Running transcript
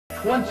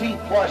20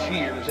 plus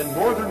years in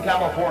Northern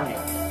California,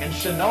 in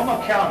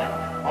Sonoma County,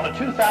 on a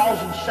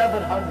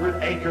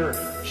 2,700 acre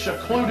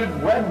secluded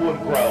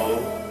redwood grove,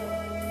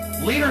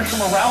 leaders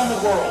from around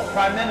the world,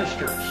 prime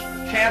ministers,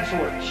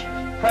 chancellors,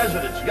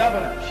 presidents,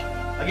 governors,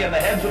 again, the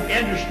heads of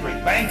industry,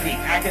 banking,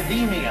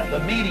 academia,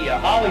 the media,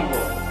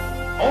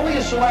 Hollywood, only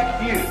a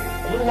select few,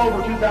 a little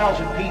over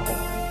 2,000 people,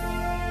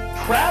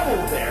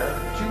 traveled there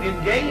to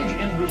engage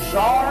in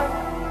bizarre,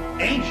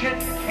 ancient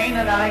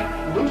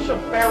Canaanite,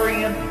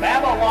 Luciferian,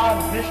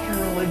 Babylon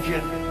mystery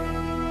religion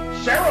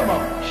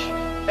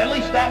ceremonies. At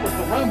least that was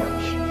the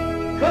rumors.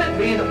 Could it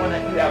be that when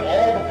you have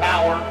all the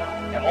power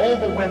and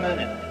all the women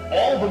and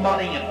all the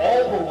money and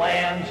all the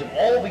lands and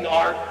all the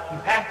art, you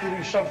have to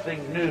do something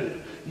new.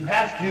 You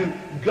have to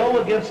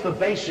go against the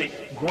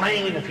basic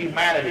grain of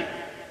humanity.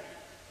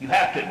 You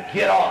have to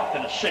get off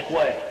in a sick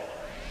way.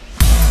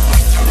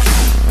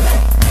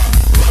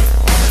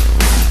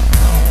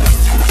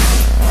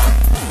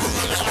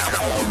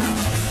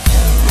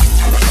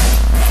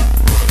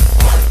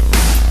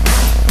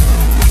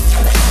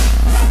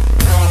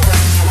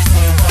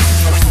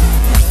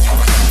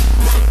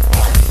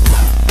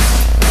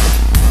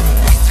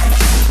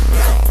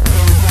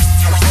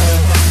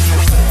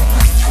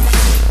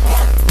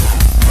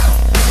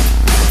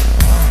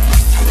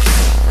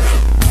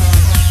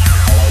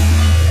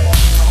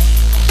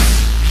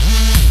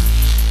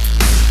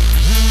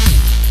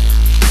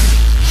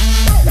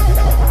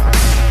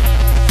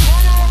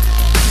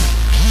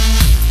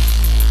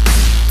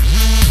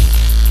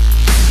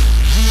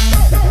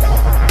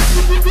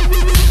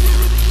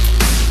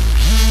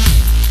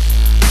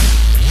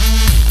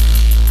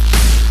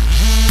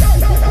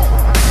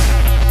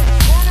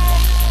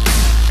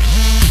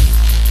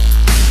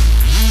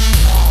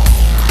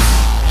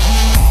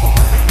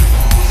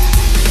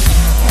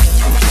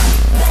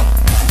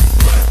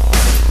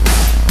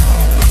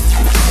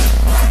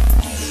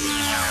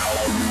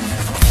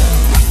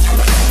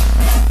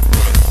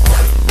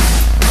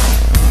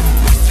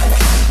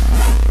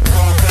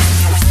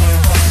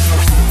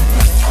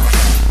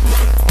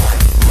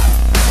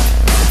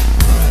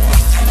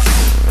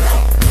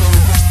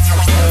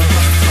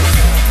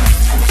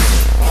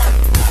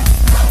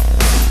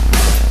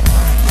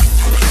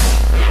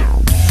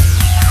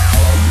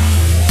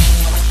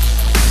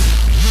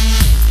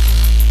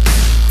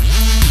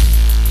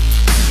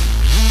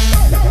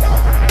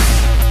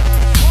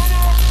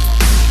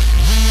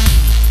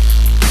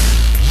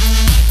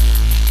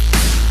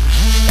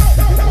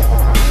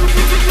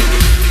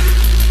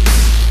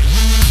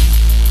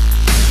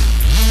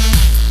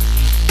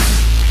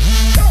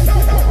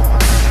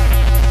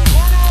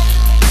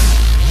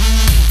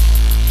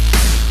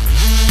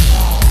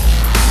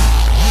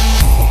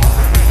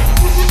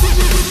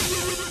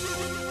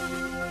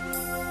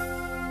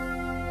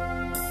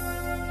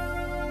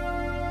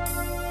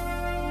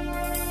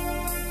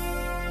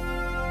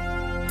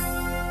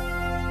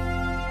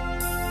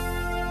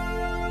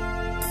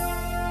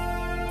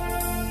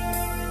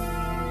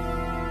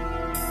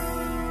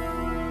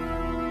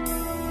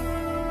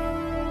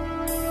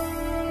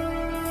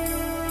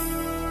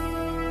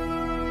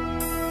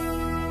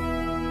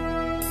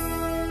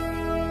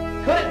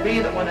 Could it be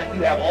that when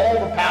you have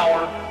all the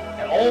power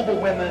and all the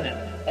women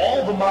and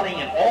all the money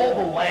and all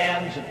the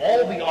lands and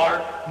all the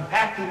art, you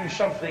have to do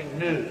something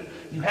new.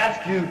 You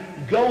have to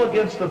go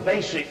against the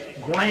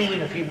basic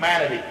grain of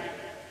humanity.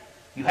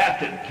 You have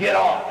to get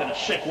off in a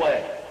sick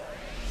way.